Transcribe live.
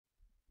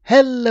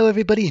Hello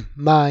everybody,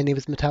 my name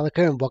is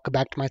Metallica and welcome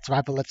back to my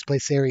Survival Let's Play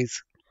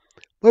series.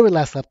 Where we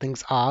last left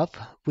things off,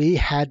 we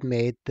had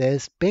made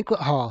this banquet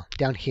hall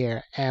down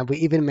here and we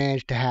even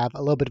managed to have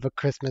a little bit of a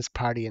Christmas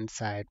party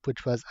inside,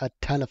 which was a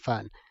ton of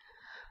fun.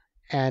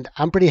 And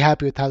I'm pretty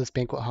happy with how this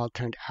banquet hall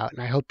turned out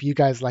and I hope you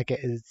guys like it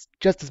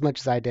just as much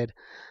as I did.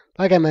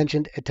 Like I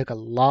mentioned, it took a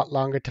lot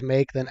longer to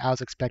make than I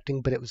was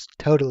expecting, but it was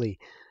totally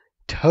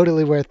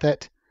worth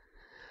it.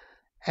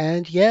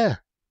 And yeah,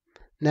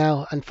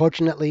 now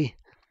unfortunately,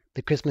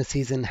 the Christmas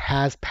season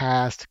has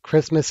passed.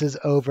 Christmas is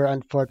over,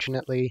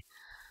 unfortunately.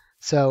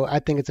 So I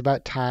think it's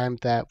about time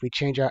that we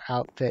change our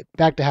outfit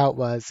back to how it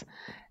was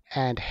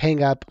and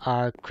hang up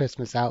our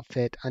Christmas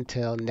outfit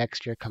until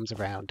next year comes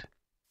around.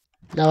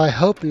 Now I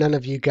hope none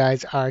of you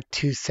guys are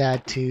too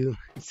sad to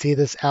see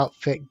this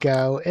outfit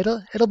go.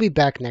 It'll be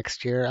back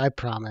next year, I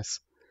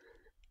promise.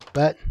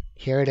 But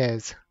here it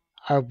is.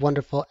 Our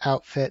wonderful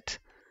outfit.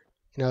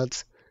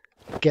 Let's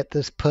get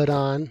this put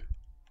on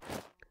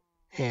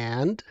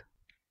and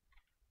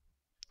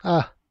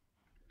ah,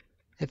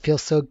 it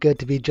feels so good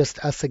to be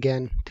just us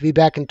again, to be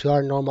back into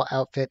our normal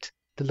outfit,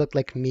 to look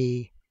like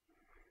me.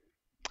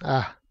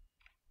 Ah,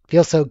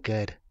 feels so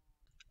good.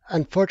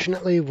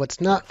 Unfortunately,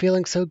 what's not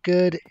feeling so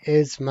good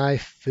is my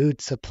food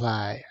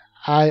supply.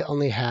 I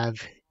only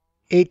have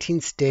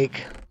 18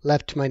 steak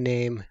left to my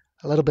name,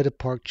 a little bit of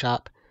pork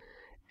chop,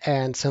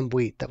 and some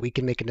wheat that we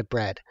can make into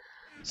bread.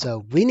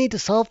 So we need to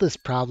solve this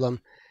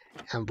problem,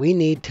 and we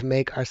need to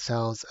make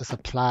ourselves a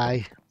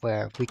supply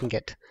where we can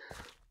get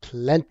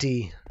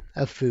plenty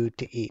of food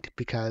to eat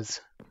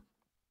because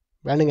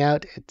running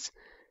out, it's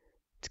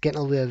getting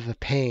a little bit of a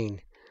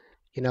pain.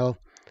 You know,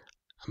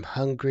 I'm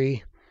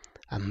hungry.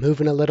 I'm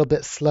moving a little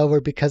bit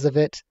slower because of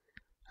it.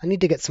 I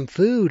need to get some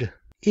food.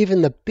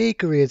 Even the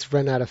bakery has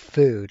run out of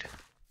food.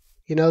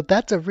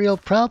 That's a real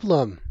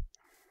problem.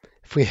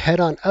 If we head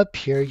on up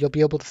here, you'll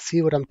be able to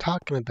see what I'm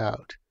talking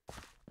about.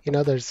 You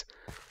know, there's,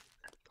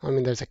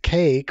 there's a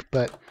cake,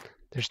 but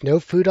there's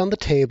no food on the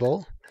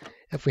table.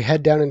 If we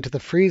head down into the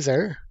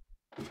freezer,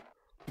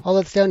 all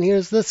that's down here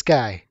is this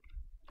guy.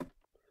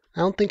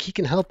 I don't think he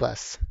can help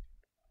us.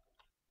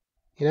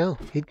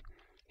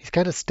 He's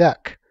kind of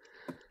stuck.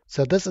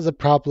 So this is a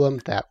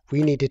problem that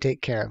we need to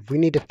take care of. We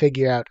need to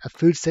figure out a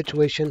food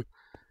situation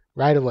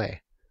right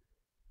away.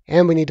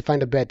 And we need to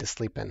find a bed to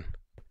sleep in.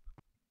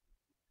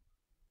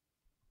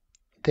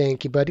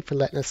 Thank you, buddy, for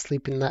letting us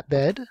sleep in that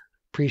bed.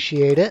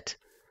 Appreciate it.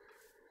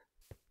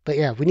 But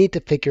yeah, we need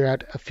to figure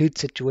out a food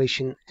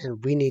situation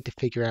and we need to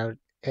figure out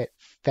it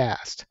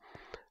fast.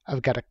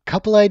 I've got a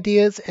couple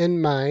ideas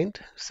in mind.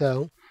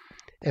 So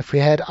if we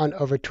head on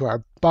over to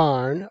our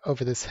barn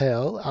over this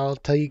hill, I'll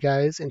tell you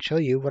guys and show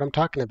you what I'm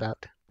talking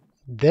about.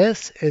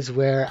 This is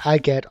where I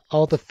get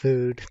all the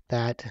food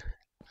that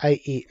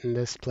I eat in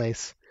this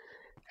place.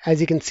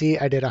 As you can see,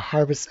 I did a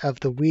harvest of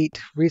the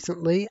wheat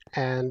recently,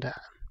 and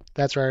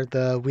that's where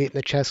the wheat in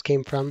the chest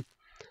came from.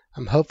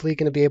 I'm hopefully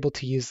going to be able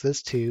to use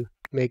this to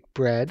make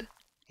bread,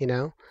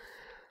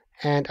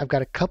 And I've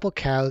got a couple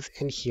cows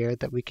in here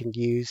that we can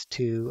use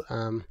to.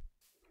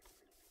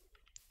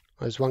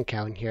 There's one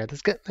cow in here.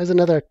 There's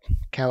another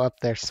cow up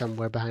there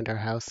somewhere behind our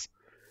house,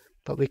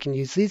 but we can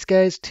use these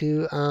guys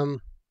to.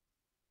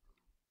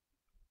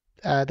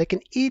 They can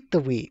eat the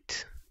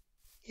wheat.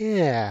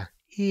 Yeah,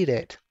 eat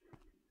it.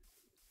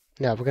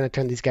 No, we're going to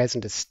turn these guys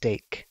into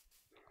steak.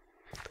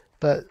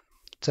 But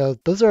so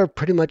those are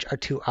pretty much our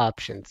two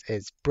options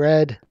is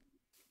bread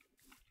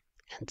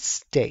and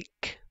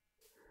steak.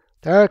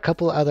 There are a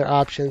couple other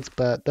options,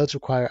 but those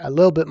require a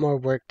little bit more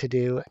work to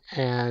do,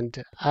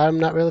 and I'm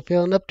not really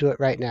feeling up to it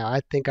right now.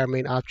 I think our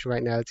main option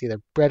right now is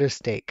either bread or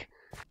steak.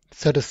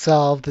 So to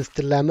solve this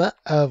dilemma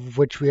of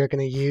which we are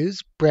going to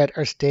use, bread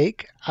or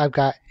steak, I've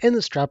got in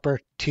the dropper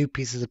two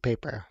pieces of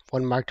paper,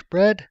 one marked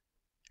bread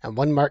and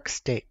one marked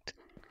steak.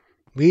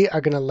 We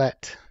are going to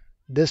let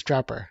this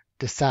dropper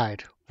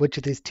decide which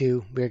of these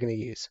two we're going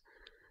to use.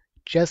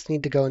 Just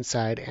need to go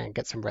inside and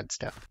get some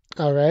redstone.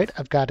 All right,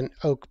 I've got an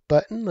oak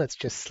button. Let's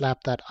just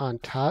slap that on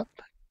top.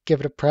 Give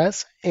it a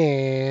press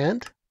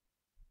and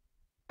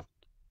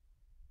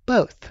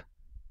both.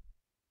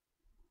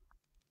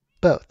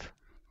 Both.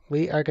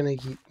 We are going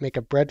to make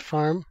a bread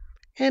farm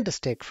and a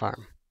steak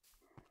farm.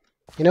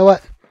 You know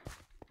what?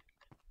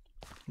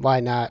 Why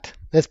not?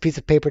 This piece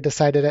of paper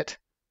decided it.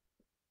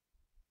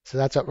 So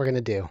that's what we're going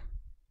to do.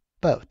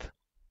 Both.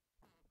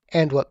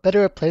 And what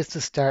better a place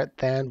to start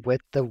than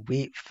with the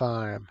wheat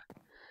farm?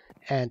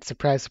 And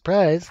surprise,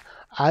 surprise,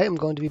 I am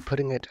going to be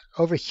putting it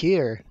over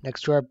here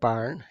next to our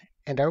barn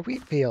and our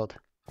wheat field.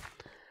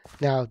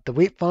 Now, the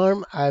wheat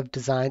farm I've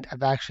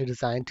actually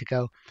designed to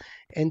go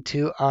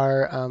into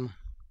our,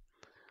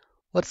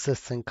 what's this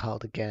thing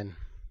called again?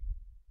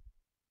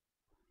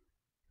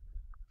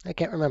 I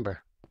can't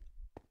remember.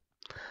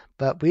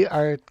 But we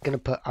are going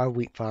to put our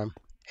wheat farm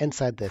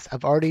inside this.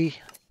 I've already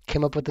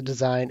came up with a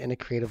design in a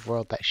creative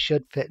world that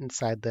should fit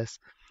inside this.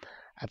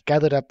 I've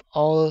gathered up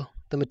all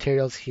the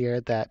materials here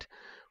that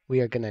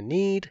we are going to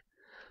need.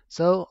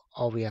 So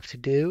all we have to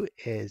do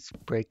is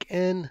break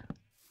in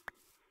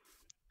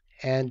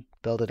and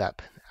build it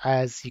up.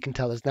 As you can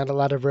tell, there's not a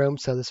lot of room,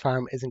 so this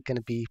farm isn't going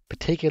to be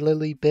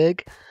particularly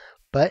big,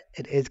 but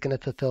it is going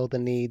to fulfill the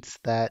needs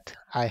that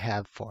I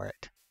have for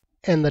it.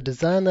 And the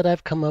design that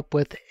I've come up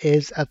with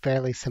is a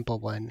fairly simple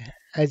one.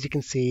 As you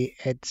can see,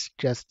 it's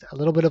just a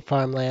little bit of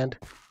farmland,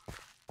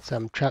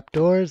 some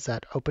trapdoors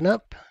that open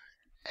up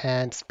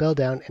and spill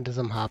down into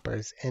some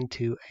hoppers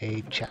into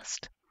a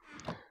chest.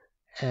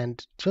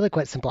 And it's really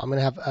quite simple. I'm going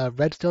to have a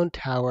redstone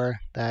tower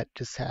that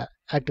just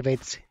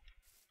activates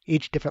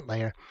each different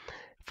layer.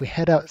 If we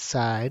head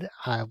outside,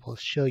 I will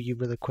show you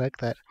really quick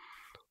that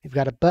we've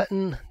got a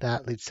button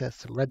that leads to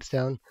some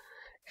redstone.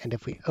 And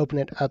if we open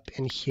it up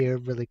in here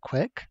really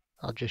quick,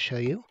 I'll just show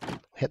you.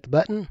 Hit the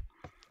button,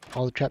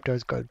 all the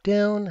trapdoors go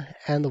down,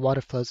 and the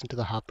water flows into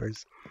the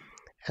hoppers.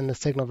 And the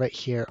signal right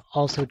here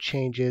also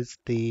changes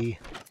the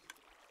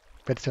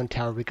redstone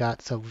tower we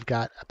got. So we've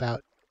got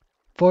about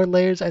 4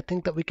 layers, I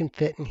think, that we can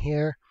fit in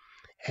here.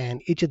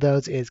 And each of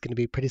those is going to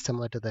be pretty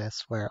similar to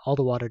this, where all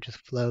the water just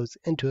flows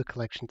into a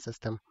collection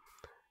system.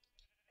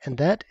 And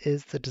that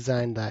is the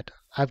design that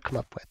I've come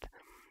up with.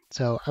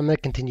 So I'm going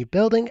to continue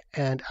building,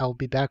 and I'll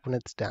be back when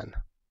it's done.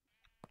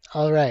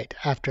 All right,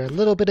 after a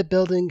little bit of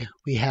building,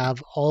 we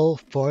have all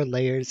 4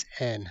 layers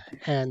in.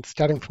 And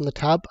starting from the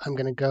top, I'm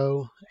going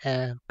to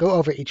go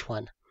over each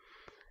one.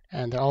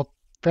 And they're all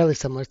fairly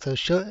similar, so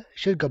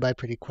should go by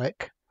pretty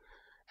quick.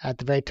 At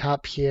the very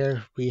top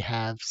here, we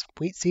have some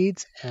wheat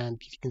seeds,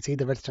 and you can see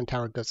the redstone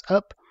tower goes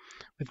up.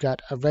 We've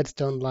got a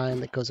redstone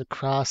line that goes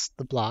across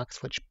the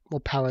blocks, which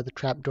will power the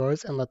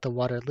trapdoors and let the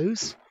water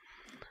loose.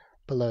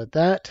 Below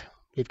that,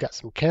 we've got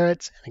some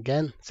carrots, and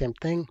again, same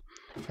thing,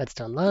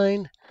 redstone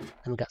line. Then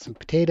we've got some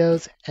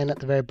potatoes, and at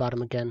the very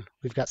bottom again,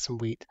 we've got some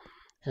wheat.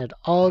 And it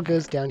all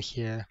goes down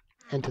here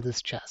into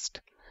this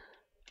chest.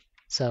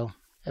 So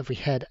if we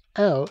head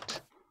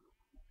out,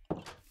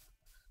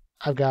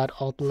 I've got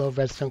all the little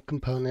redstone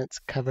components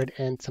covered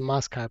in some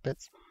moss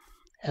carpets,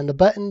 and the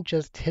button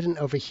just hidden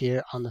over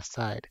here on the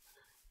side.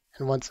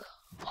 And once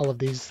all of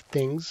these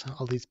things,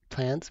 all these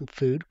plants and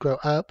food grow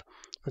up,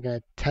 we're going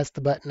to test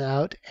the button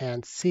out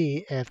and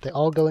see if they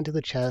all go into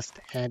the chest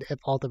and if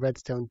all the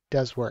redstone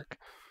does work.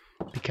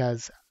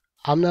 Because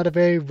I'm not a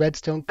very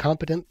redstone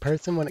competent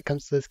person when it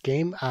comes to this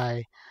game.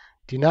 I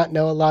do not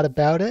know a lot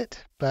about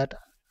it, but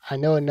I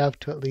know enough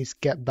to at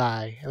least get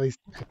by. At least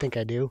I think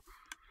I do.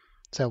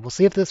 So we'll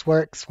see if this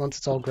works once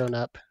it's all grown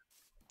up.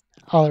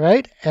 All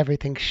right,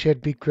 everything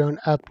should be grown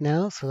up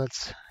now, so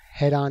let's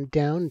head on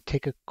down and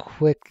take a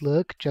quick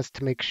look just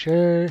to make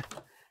sure.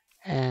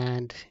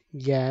 And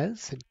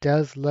yes, it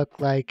does look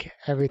like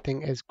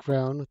everything is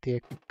grown with the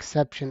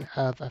exception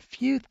of a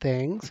few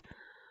things,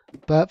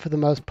 but for the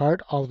most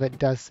part, all of it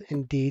does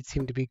indeed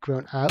seem to be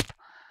grown up.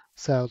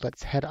 So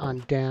let's head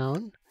on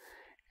down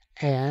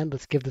and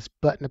let's give this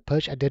button a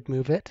push. I did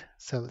move it,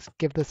 so let's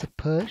give this a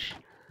push.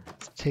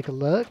 Let's take a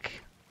look.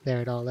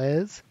 There it all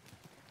is.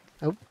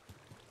 Oh.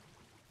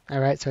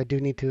 Alright, so I do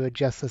need to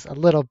adjust this a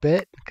little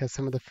bit because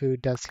some of the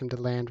food does seem to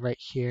land right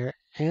here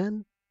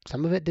and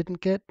some of it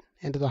didn't get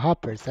into the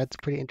hoppers. That's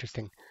pretty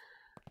interesting.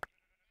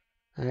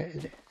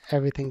 Alright,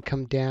 everything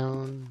come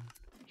down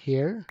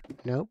here.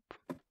 Nope.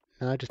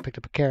 No, I just picked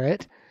up a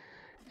carrot.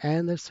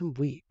 And there's some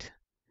wheat.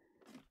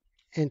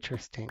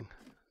 Interesting.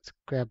 Let's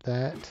grab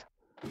that.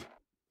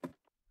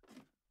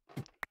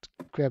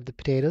 Let's grab the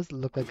potatoes. It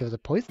looked like there was a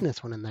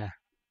poisonous one in there.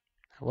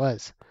 There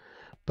was.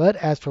 But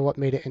as for what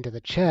made it into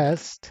the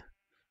chest,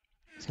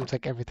 seems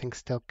like everything's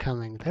still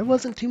coming. There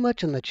wasn't too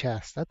much in the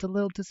chest. That's a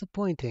little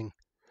disappointing.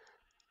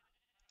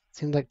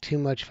 Seems like too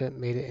much of it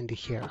made it into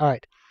here. All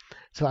right,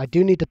 so I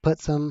do need to put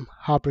some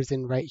hoppers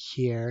in right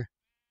here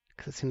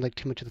because it seemed like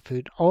too much of the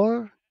food.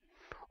 Or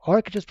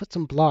I could just put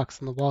some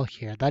blocks on the wall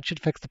here. That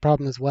should fix the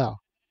problem as well.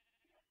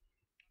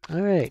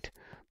 All right,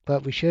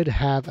 but we should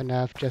have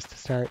enough just to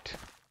start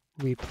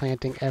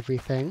replanting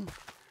everything.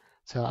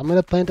 So I'm going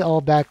to plant it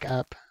all back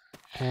up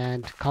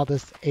and call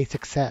this a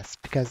success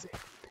because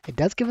it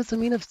does give us a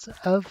means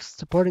of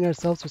supporting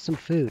ourselves with some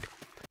food.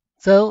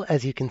 So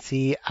as you can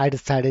see, I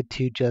decided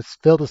to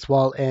just fill this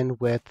wall in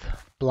with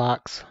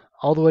blocks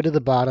all the way to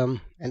the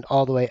bottom and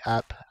all the way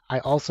up. I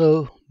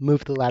also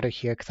moved the ladder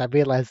here because I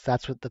realized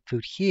that's what the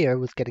food here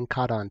was getting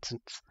caught on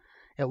since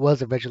it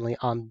was originally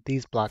on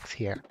these blocks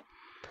here.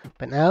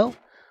 But now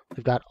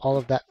we've got all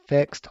of that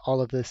fixed.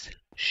 All of this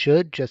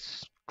should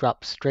just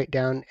drop straight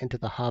down into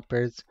the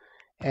hoppers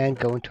and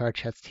go into our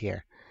chest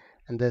here.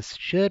 And this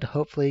should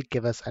hopefully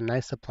give us a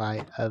nice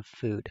supply of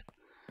food.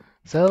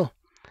 So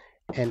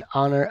in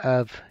honor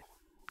of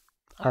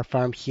our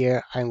farm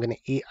here, I'm going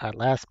to eat our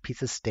last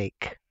piece of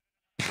steak.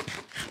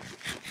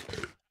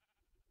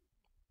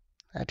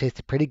 That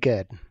tasted pretty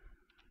good.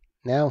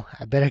 Now,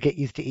 I better get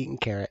used to eating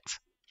carrots.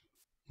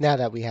 Now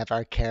that we have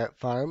our carrot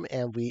farm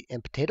and wheat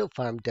and potato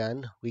farm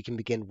done, we can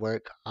begin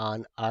work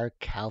on our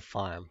cow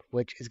farm,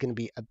 which is going to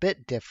be a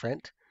bit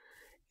different.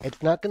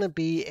 It's not going to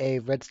be a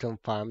redstone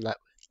farm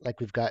like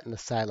we've got in the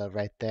silo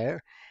right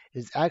there.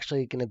 It's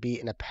actually going to be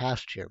in a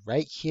pasture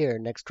right here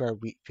next to our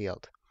wheat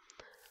field.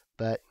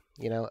 But,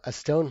 you know, a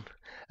stone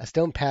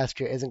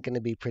pasture isn't going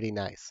to be pretty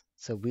nice.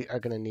 So we are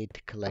going to need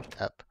to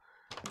collect up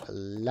A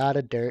lot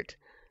of dirt.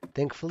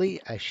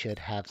 Thankfully, I should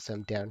have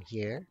some down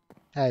here.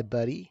 Hi,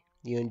 buddy.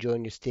 You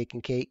enjoying your steak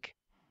and cake?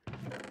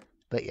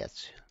 But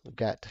yes, we've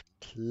got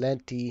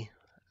plenty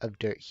of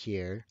dirt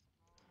here,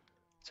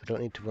 so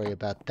don't need to worry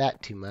about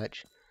that too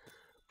much.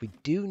 We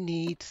do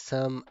need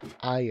some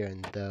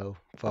iron, though,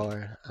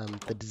 for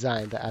the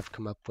design that I've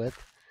come up with.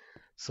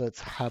 So let's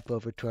hop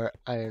over to our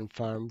iron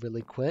farm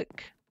really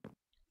quick.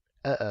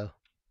 Uh-oh.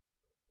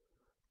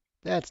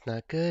 That's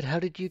not good. How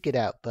did you get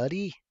out,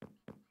 buddy?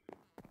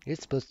 You're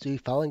supposed to be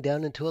falling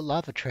down into a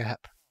lava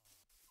trap.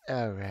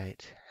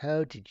 Alright,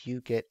 how did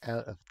you get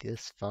out of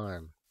this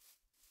farm?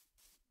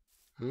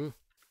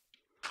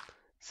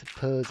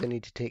 Suppose I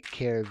need to take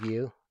care of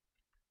you.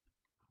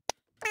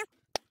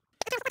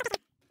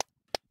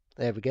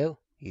 There we go.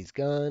 He's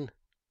gone.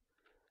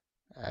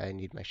 I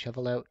need my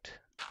shovel out.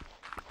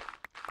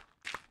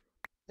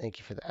 Thank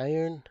you for the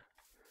iron.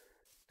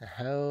 Now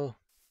how?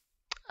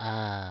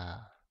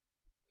 Ah,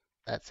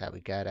 that's how we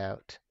got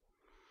out.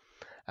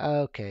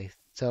 Okay,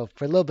 so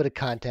for a little bit of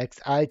context,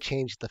 I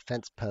changed the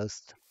fence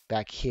post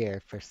back here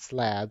for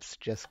slabs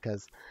just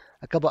because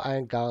a couple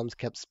iron golems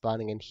kept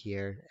spawning in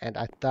here, and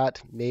I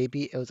thought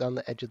maybe it was on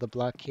the edge of the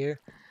block here.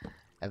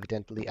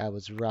 Evidently, I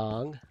was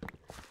wrong,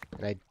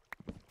 and I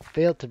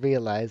failed to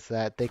realize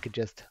that they could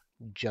just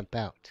jump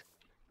out.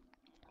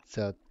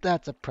 So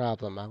that's a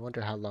problem. I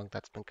wonder how long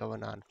that's been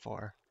going on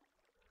for.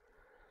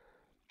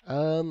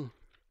 In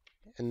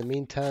the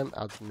meantime,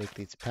 I'll make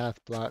these path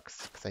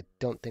blocks because I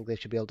don't think they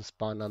should be able to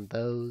spawn on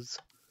those.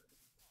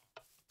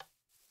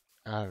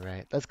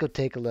 Alright, let's go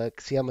take a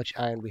look, see how much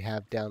iron we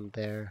have down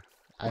there.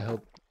 I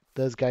hope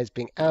those guys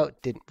being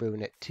out didn't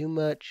ruin it too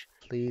much.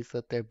 Please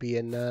let there be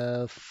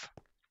enough.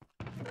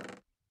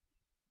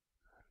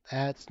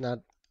 That's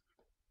not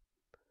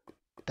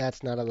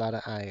a lot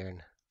of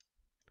iron.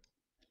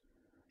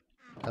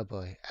 Oh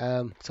boy.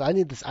 So I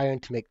need this iron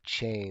to make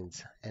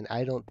chains, and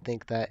I don't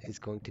think that is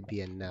going to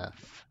be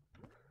enough.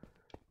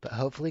 But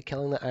hopefully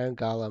killing the iron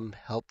golem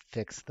helped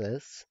fix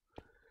this.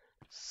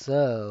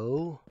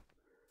 So,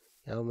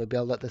 maybe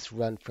I'll let this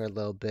run for a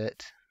little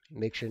bit.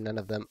 Make sure none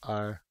of them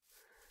are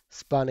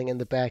spawning in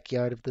the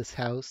backyard of this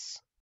house.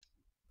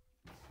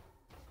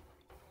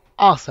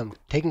 Awesome!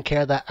 Taking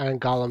care of that iron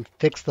golem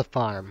fixed the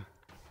farm.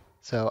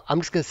 So I'm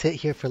just going to sit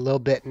here for a little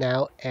bit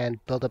now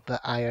and build up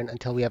the iron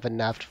until we have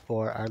enough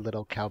for our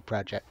little cow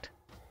project.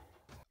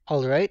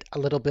 Alright, a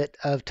little bit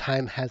of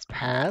time has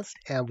passed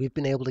and we've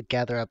been able to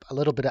gather up a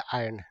little bit of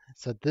iron.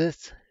 So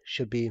this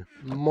should be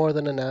more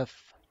than enough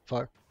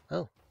for...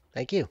 Oh,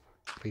 thank you.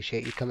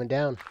 Appreciate you coming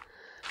down.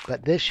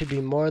 But this should be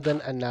more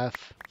than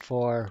enough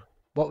for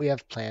what we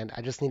have planned.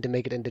 I just need to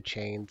make it into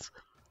chains.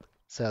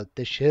 So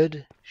this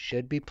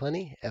should be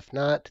plenty. If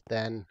not,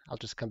 then I'll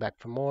just come back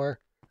for more.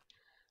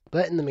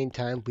 But in the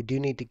meantime, we do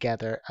need to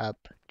gather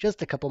up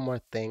just a couple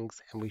more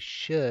things, and we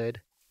should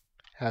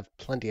have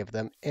plenty of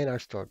them in our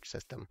storage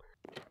system.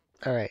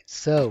 Alright,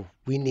 so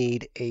we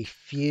need a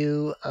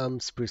few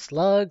spruce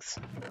logs,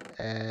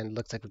 and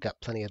looks like we've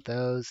got plenty of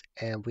those,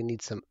 and we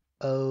need some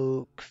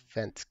oak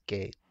fence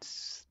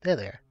gates. There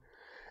they are.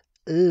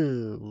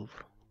 Ooh,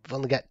 we've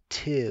only got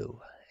 2,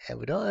 and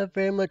we don't have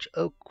very much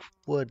oak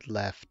wood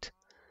left.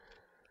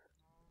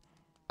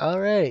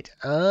 Alright,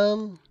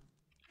 it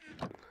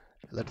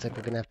looks like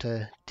we're gonna have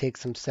to take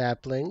some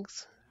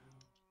saplings,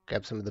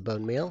 grab some of the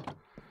bone meal,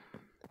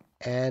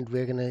 and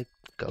we're gonna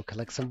go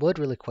collect some wood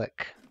really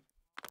quick.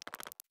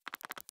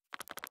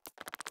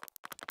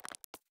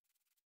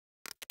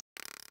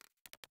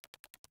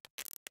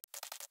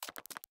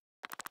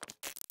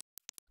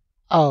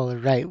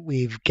 Alright,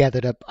 we've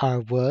gathered up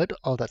our wood.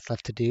 All that's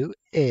left to do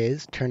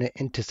is turn it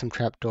into some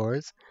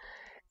trapdoors.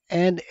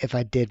 And if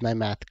I did my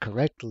math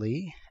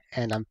correctly,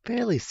 and I'm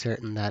fairly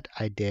certain that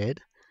I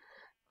did,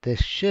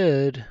 this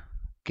should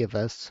give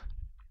us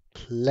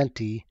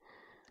plenty,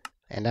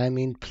 and I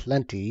mean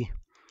plenty,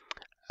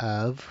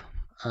 of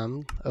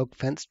oak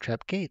fence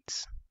trap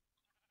gates.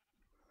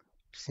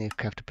 Just need to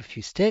craft up a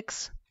few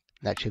sticks.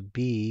 That should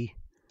be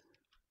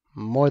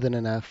more than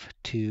enough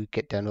to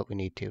get done what we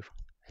need to.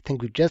 I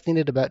think we just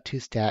needed about 2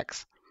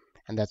 stacks,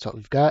 and that's what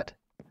we've got.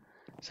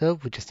 So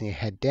we just need to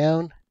head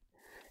down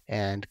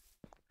and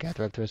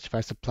gather up the rest of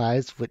our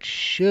supplies, which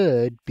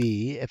should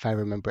be, if I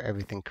remember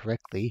everything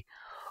correctly,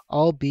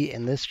 all be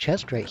in this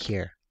chest right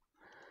here.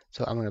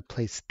 So I'm going to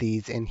place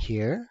these in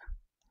here,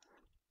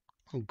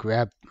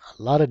 grab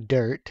a lot of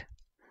dirt,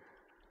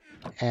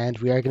 and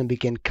we are going to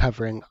begin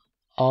covering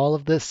all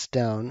of this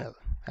stone,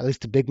 at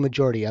least a big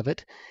majority of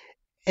it,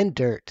 in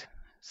dirt.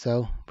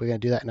 So we're going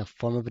to do that in a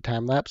form of a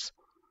time lapse.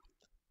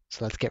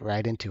 So let's get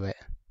right into it.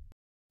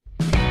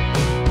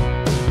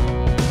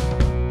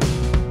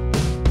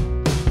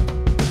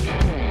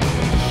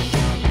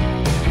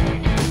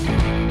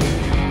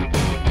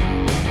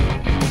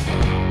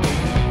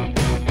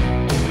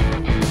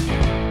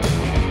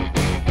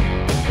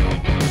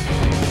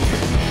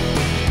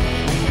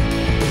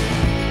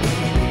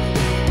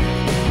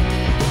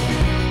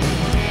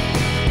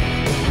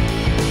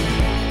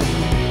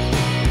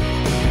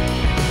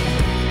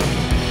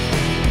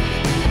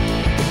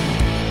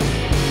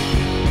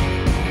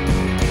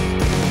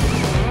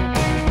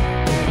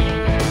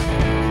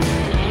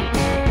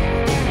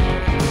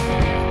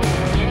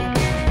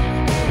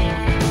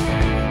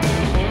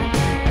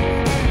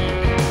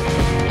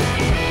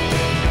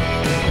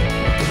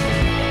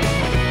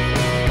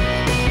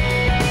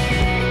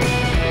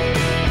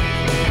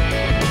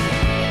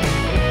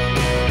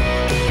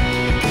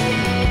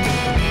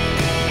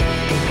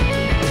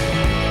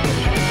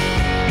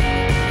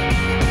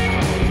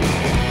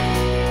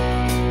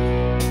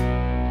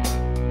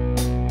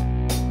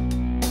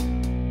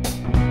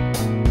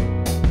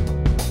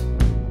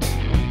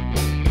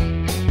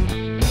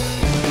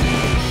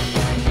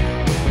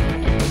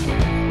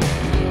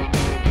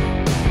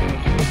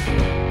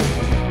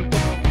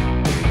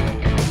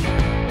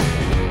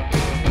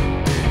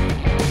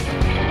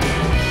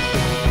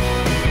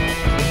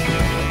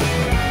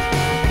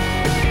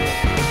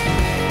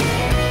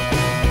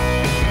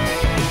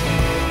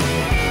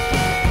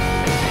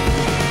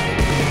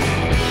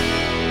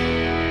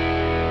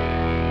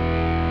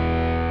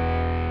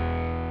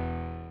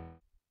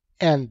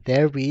 And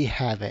there we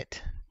have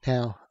it.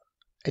 Now,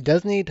 it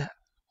does need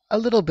a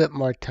little bit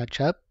more touch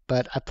up,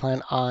 but I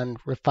plan on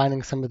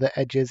refining some of the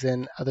edges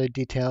and other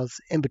details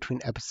in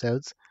between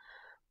episodes.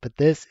 But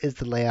this is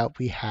the layout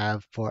we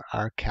have for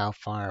our cow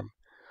farm.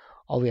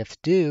 All we have to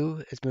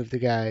do is move the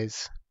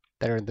guys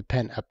that are in the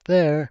pen up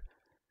there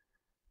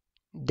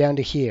down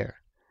to here.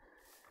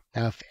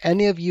 Now, if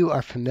any of you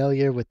are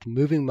familiar with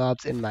moving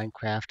mobs in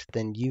Minecraft,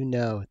 then you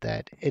know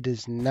that it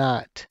is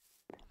not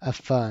a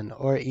fun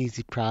or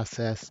easy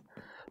process.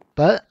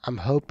 But I'm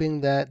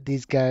hoping that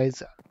these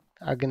guys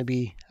are going to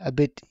be a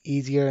bit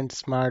easier and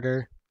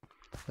smarter.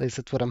 At least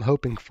that's what I'm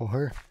hoping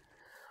for.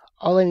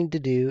 All I need to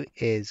do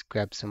is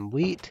grab some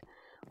wheat.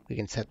 We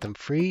can set them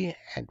free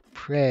and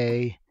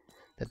pray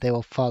that they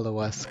will follow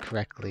us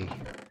correctly.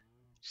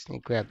 Just need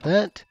to grab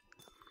that,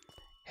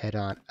 head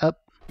on up,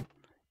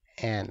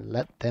 and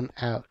let them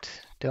out.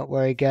 Don't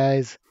worry,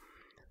 guys.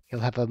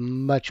 You'll have a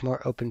much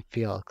more open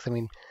field. 'Cause, I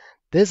mean,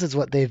 this is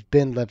what they've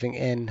been living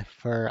in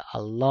for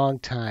a long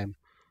time.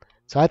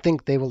 So I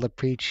think they will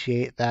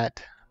appreciate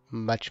that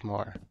much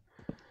more.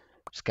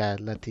 Just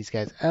gotta let these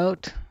guys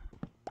out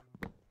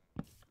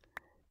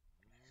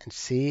and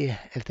see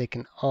if they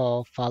can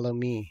all follow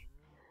me.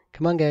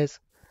 Come on, guys.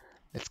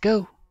 Let's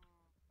go.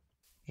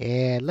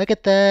 Yeah, look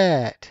at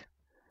that.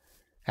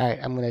 All right,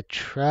 I'm going to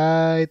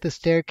try the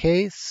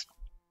staircase.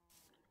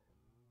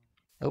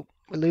 Oh,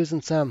 we're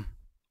losing some.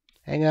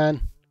 Hang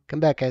on. Come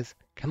back, guys.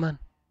 Come on.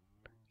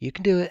 You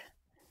can do it.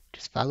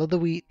 Just follow the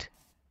wheat.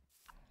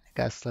 I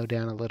got to slow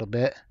down a little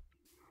bit.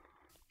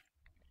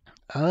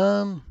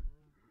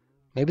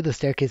 Maybe the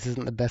staircase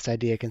isn't the best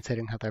idea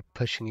considering how they're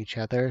pushing each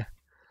other.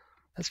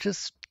 Let's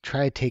just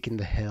try taking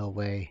the hill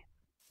way.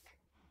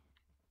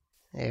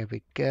 There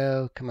we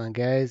go. Come on,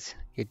 guys.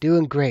 You're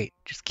doing great.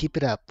 Just keep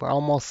it up. We're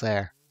almost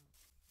there.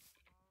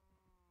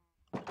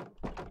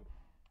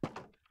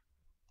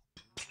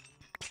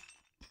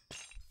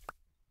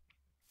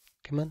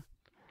 Come on.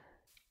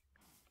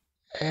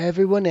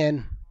 Everyone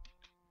in.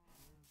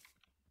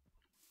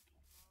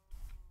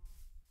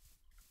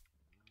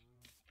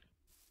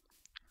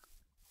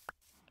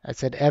 I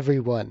said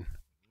everyone.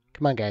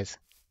 Come on, guys.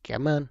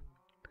 Come on.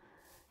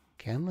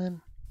 Come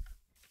on.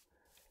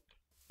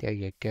 There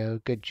you go.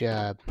 Good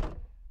job.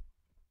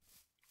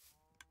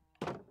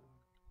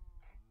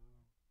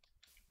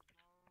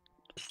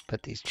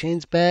 Put these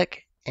chains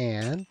back,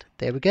 and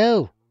there we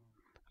go.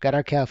 Got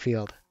our cow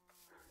field.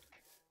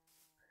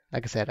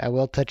 Like I said, I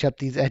will touch up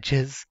these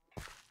edges,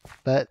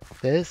 but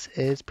this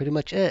is pretty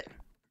much it.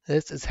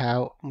 This is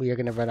how we are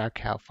going to run our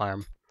cow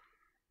farm.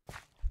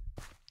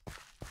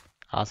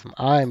 Awesome.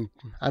 I'm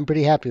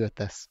pretty happy with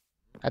this.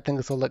 I think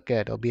this will look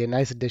good. It'll be a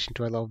nice addition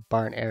to our little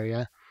barn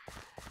area.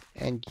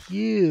 And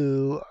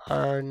you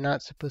are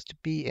not supposed to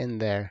be in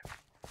there.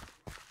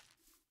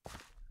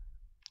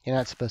 You're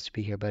not supposed to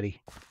be here,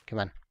 buddy. Come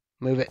on.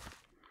 Move it.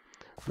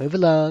 Move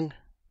along.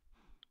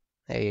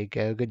 There you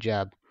go. Good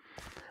job.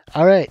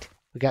 All right.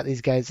 We got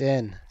these guys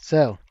in.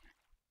 So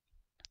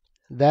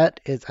that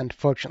is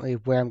unfortunately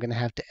where I'm going to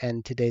have to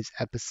end today's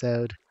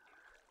episode.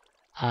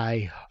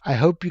 I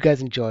hope you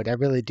guys enjoyed. I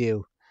really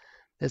do.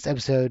 This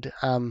episode,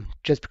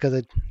 just because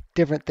of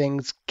different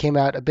things, came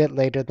out a bit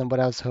later than what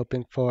I was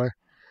hoping for.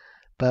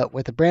 But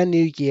with a brand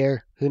new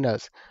year, who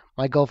knows?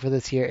 My goal for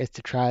this year is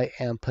to try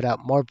and put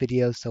out more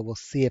videos, so we'll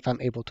see if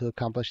I'm able to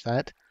accomplish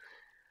that.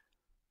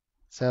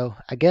 So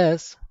I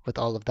guess, with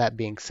all of that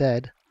being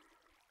said,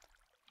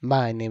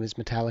 my name is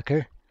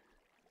Metallica.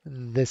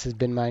 This has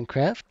been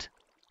Minecraft.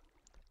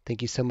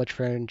 Thank you so much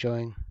for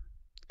enjoying.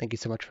 Thank you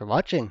so much for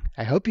watching.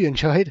 I hope you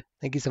enjoyed.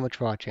 Thank you so much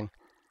for watching.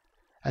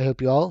 I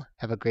hope you all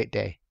have a great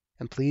day.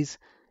 And please,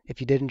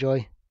 if you did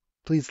enjoy,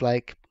 please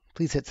like,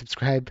 please hit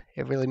subscribe.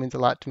 It really means a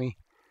lot to me.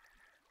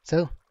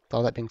 So, with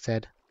all that being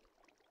said,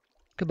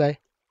 goodbye.